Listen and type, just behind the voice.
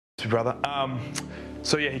Brother.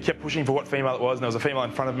 So yeah, he kept pushing for what female it was, and there was a female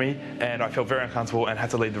in front of me, and I felt very uncomfortable and had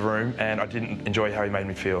to leave the room, and I didn't enjoy how he made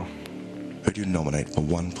me feel. Who do you nominate for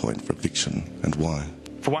 1 point for eviction, and why?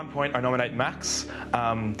 For 1 point, I nominate Max,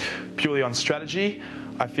 purely on strategy.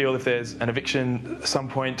 I feel if there's an eviction at some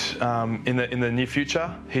point in the near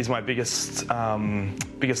future, he's my biggest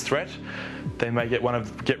threat. They may get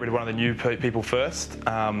rid of one of the new people first.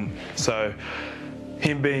 So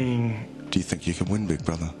him being... Do you think you can win, Big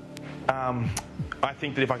Brother? I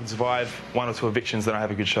think that if I can survive 1 or 2 evictions, then I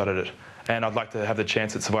have a good shot at it. And I'd like to have the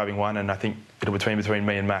chance at surviving 1, and I think it'll be between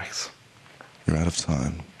me and Max. You're out of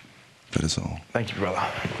time. That is all. Thank you, brother.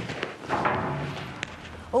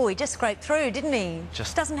 Oh, he just scraped through, didn't he?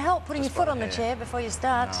 Just doesn't help putting your foot on the chair before you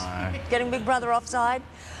start. No. Getting Big Brother offside.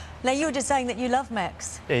 Now, you were just saying that you love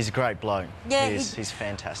Max. Yeah, he's a great bloke. Yeah, he's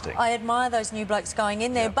fantastic. I admire those new blokes going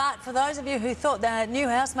in there. Yep. But for those of you who thought their new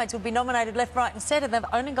housemates would be nominated left, right and centre, they've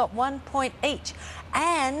only got 1 point each.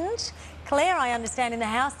 And Claire, I understand, in the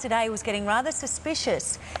house today was getting rather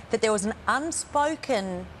suspicious that there was an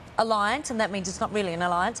unspoken alliance, and that means it's not really an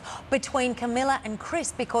alliance, between Camilla and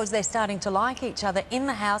Chris, because they're starting to like each other in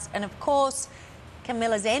the house. And of course,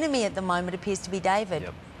 Camilla's enemy at the moment appears to be David.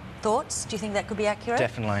 Yep. Thoughts? Do you think that could be accurate?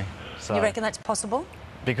 Definitely. So, you reckon that's possible?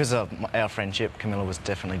 Because of our friendship, Camilla was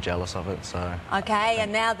definitely jealous of it, so... OK,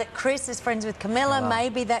 and now that Chris is friends with Camilla,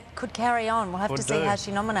 maybe that could carry on. We'll have to see how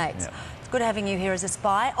she nominates. Yep. It's good having you here as a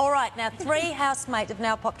spy. All right, now 3 housemates have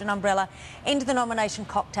now popped an umbrella into the nomination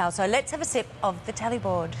cocktail. So let's have a sip of the tally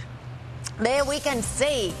board. There we can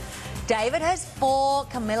see David has 4,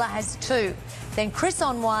 Camilla has 2. Then Chris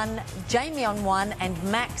on 1, Jamie on 1 and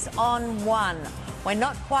Max on 1. We're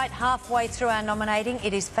not quite halfway through our nominating.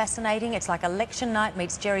 It is fascinating. It's like election night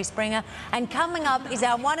meets Jerry Springer. And coming up is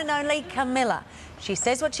our one and only Camilla. She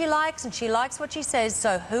says what she likes and she likes what she says.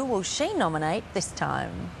 So who will she nominate this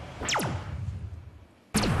time?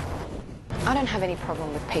 I don't have any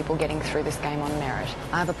problem with people getting through this game on merit.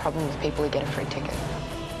 I have a problem with people who get a free ticket.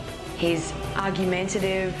 He's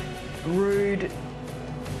argumentative, rude.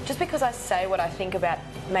 Just because I say what I think about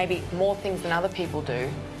maybe more things than other people do,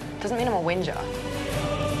 doesn't mean I'm a whinger.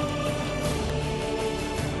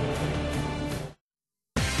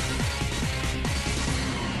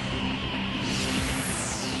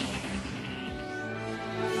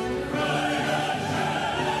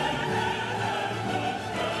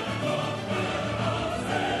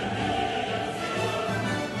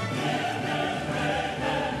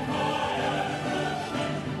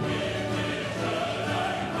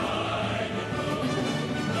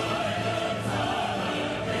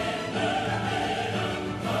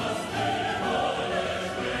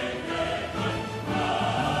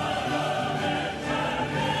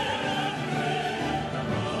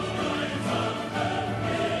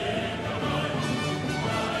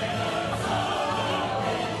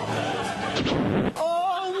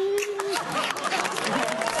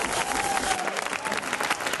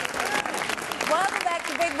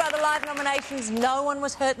 Nominations. No one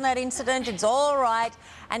was hurt in that incident. It's all right.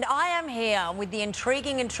 And I am here with the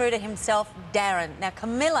intriguing intruder himself, Darren. Now,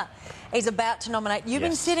 Camilla is about to nominate. You've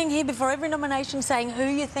been sitting here before every nomination saying who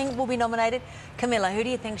you think will be nominated. Camilla, who do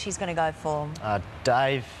you think she's going to go for?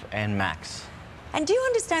 Dave and Max. And do you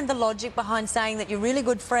understand the logic behind saying that you're really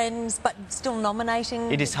good friends but still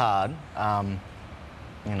nominating? It is hard.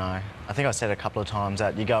 You know, I think I said a couple of times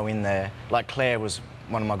that you go in there, like Claire was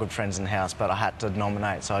one of my good friends in the house, but I had to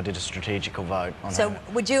nominate, so I did a strategical vote on her. So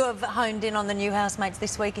would you have honed in on the new housemates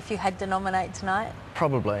this week if you had to nominate tonight?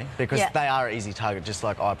 Probably, because they are an easy target, just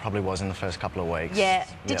like I probably was in the first couple of weeks. Yeah.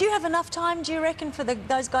 Did you have enough time, do you reckon, for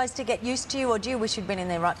those guys to get used to you, or do you wish you'd been in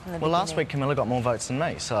there right from the beginning? Well, last week Camilla got more votes than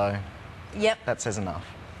me, so that says enough.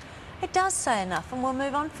 It does say enough, and we'll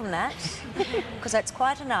move on from that, because that's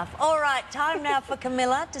quite enough. All right, time now for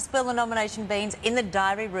Camilla to spill the nomination beans in the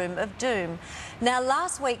diary room of doom. Now,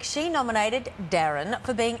 last week she nominated Darren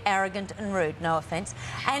for being arrogant and rude, no offence,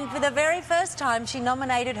 and for the very first time she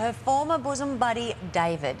nominated her former bosom buddy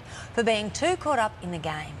David for being too caught up in the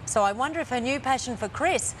game. So I wonder if her new passion for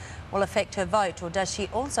Chris will affect her vote, or does she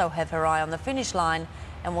also have her eye on the finish line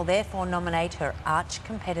and will therefore nominate her arch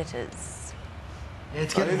competitors? Yeah,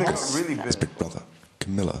 it's getting really big. It's Big Brother.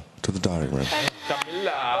 Camilla, to the diary room.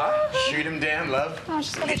 Camilla! Shoot him down, love. Oh, I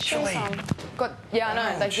just got his shoes on. Yeah,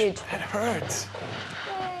 I know, they did. It hurts.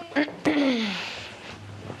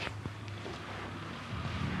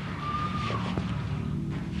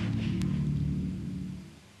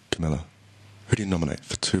 Camilla, who do you nominate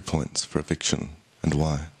for 2 points for eviction, and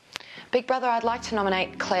why? Big Brother, I'd like to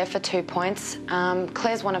nominate Claire for 2 points.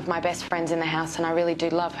 Claire's one of my best friends in the house and I really do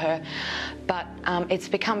love her. But it's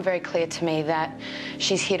become very clear to me that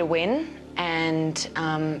she's here to win and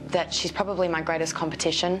that she's probably my greatest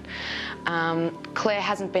competition. Claire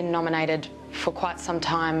hasn't been nominated for quite some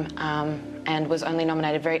time and was only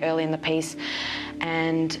nominated very early in the piece.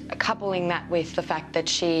 And coupling that with the fact that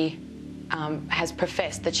she has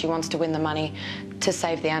professed that she wants to win the money to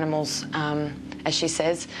save the animals, as she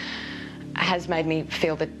says, has made me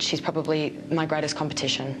feel that she's probably my greatest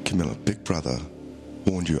competition. Camilla, Big Brother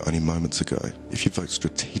warned you only moments ago. If you vote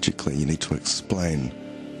strategically, you need to explain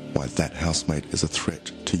why that housemate is a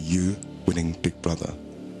threat to you winning Big Brother.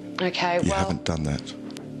 Okay, You well, haven't done that.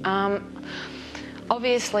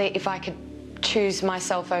 obviously, if I could choose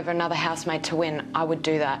myself over another housemate to win, I would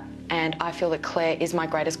do that. And I feel that Claire is my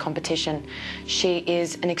greatest competition. She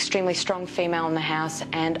is an extremely strong female in the house,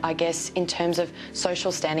 and I guess in terms of social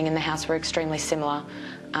standing in the house, we're extremely similar.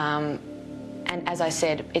 And as I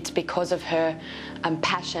said, it's because of her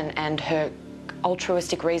passion and her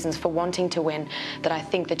altruistic reasons for wanting to win that I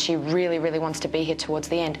think that she really, really wants to be here towards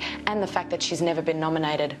the end, and the fact that she's never been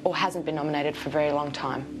nominated or hasn't been nominated for a very long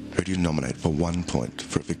time. Who do you nominate for 1 point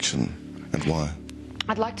for eviction and why?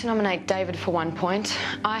 I'd like to nominate David for 1 point.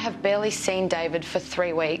 I have barely seen David for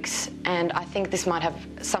 3 weeks, and I think this might have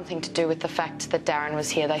something to do with the fact that Darren was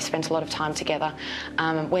here. They spent a lot of time together.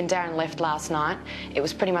 When Darren left last night, it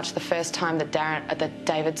was pretty much the first time that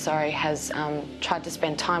David has tried to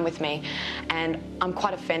spend time with me, and I'm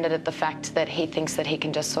quite offended at the fact that he thinks that he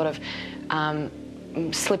can just sort of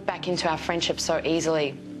slip back into our friendship so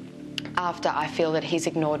easily after I feel that he's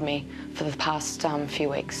ignored me for the past few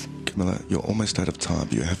weeks. Camilla, you're almost out of time.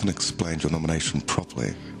 You haven't explained your nomination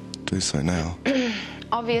properly. Do so now.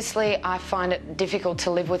 Obviously, I find it difficult to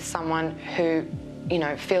live with someone who, you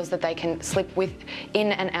know, feels that they can slip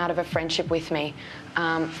in and out of a friendship with me.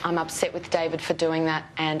 I'm upset with David for doing that,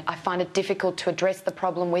 and I find it difficult to address the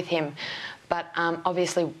problem with him. But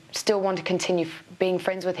obviously, still want to continue being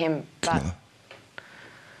friends with him. But Camilla,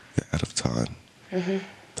 you're out of time.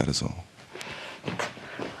 That is all.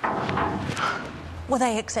 Were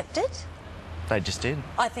they accepted? They just did.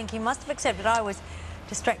 I think he must have accepted. I was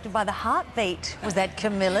distracted by the heartbeat. Was that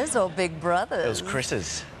Camilla's or Big Brother's? It was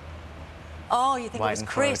Chris's. Oh, you think it was Waiting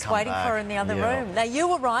for her to Chris come waiting for her back. in the other Yeah. room. Now, you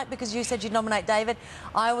were right because you said you'd nominate David.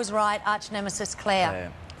 I was right, arch nemesis Claire. Yeah.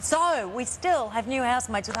 So, we still have new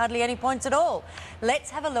housemates with hardly any points at all. Let's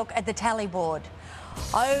have a look at the tally board.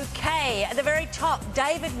 OK, at the very top,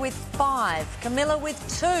 David with 5, Camilla with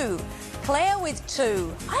 2, Claire with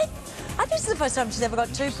 2. I think this is the first time she's ever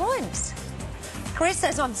got 2 points. Chris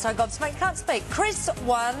says, I'm so gobsmacked, can't speak. Chris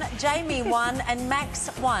 1, Jamie 1 and Max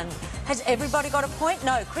 1. Has everybody got a point?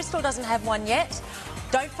 No, Crystal doesn't have one yet.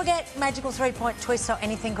 Don't forget magical 3-point twist, so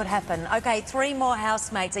anything could happen. OK, 3 more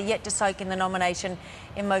housemates are yet to soak in the nomination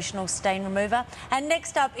emotional stain remover. And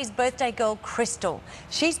next up is birthday girl Crystal.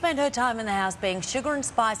 She spent her time in the house being sugar and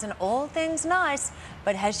spice and all things nice,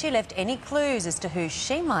 but has she left any clues as to who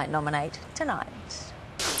she might nominate tonight?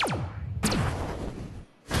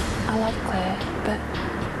 I love Claire, but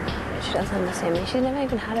she doesn't understand me. She's never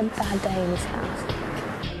even had a bad day in this house.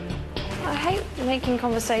 I hate making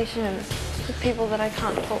conversation with people that I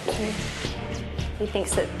can't talk to. He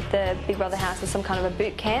thinks that the Big Brother house is some kind of a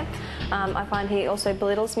boot camp. I find he also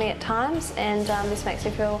belittles me at times, and this makes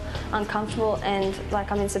me feel uncomfortable and like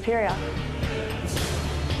I'm insuperior.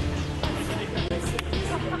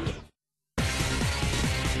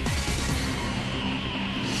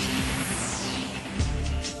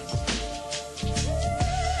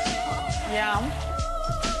 Yum.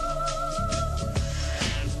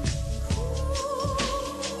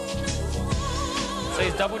 So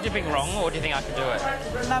is double dipping wrong, or do you think I can do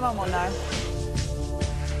it? No one will know.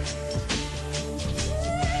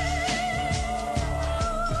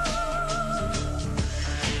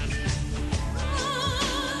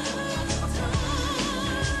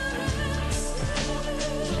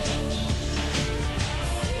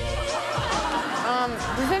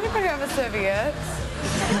 Does anybody have a serviette?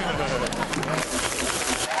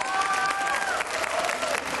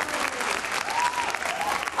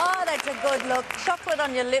 Oh, that's a good look. Chocolate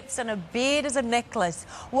on your lips and a beard as a necklace.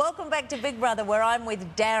 Welcome back to Big Brother, where I'm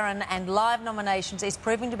with Darren, and live nominations is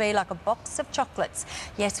proving to be like a box of chocolates.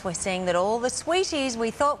 Yes, we're seeing that all the sweeties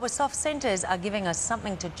we thought were soft centres are giving us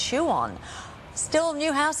something to chew on. Still,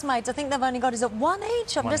 new housemates, I think they've only got, is it 1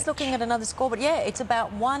 each? I'm just looking at another score, but yeah, it's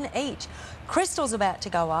about 1 each. Crystal's about to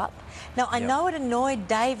go up. Now, I know it annoyed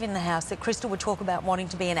Dave in the house that Crystal would talk about wanting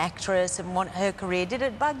to be an actress and want her career. Did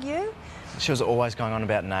it bug you? She was always going on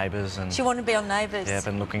about Neighbours and... She wanted to be on Neighbours. Yeah,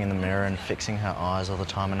 been looking in the mirror and fixing her eyes all the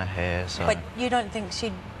time and her hair, so... But you don't think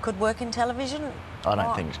she could work in television? I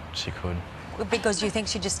don't think she could. Because you think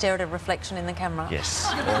she'd just stare at a reflection in the camera?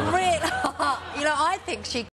 Yes. Really? You know, I think she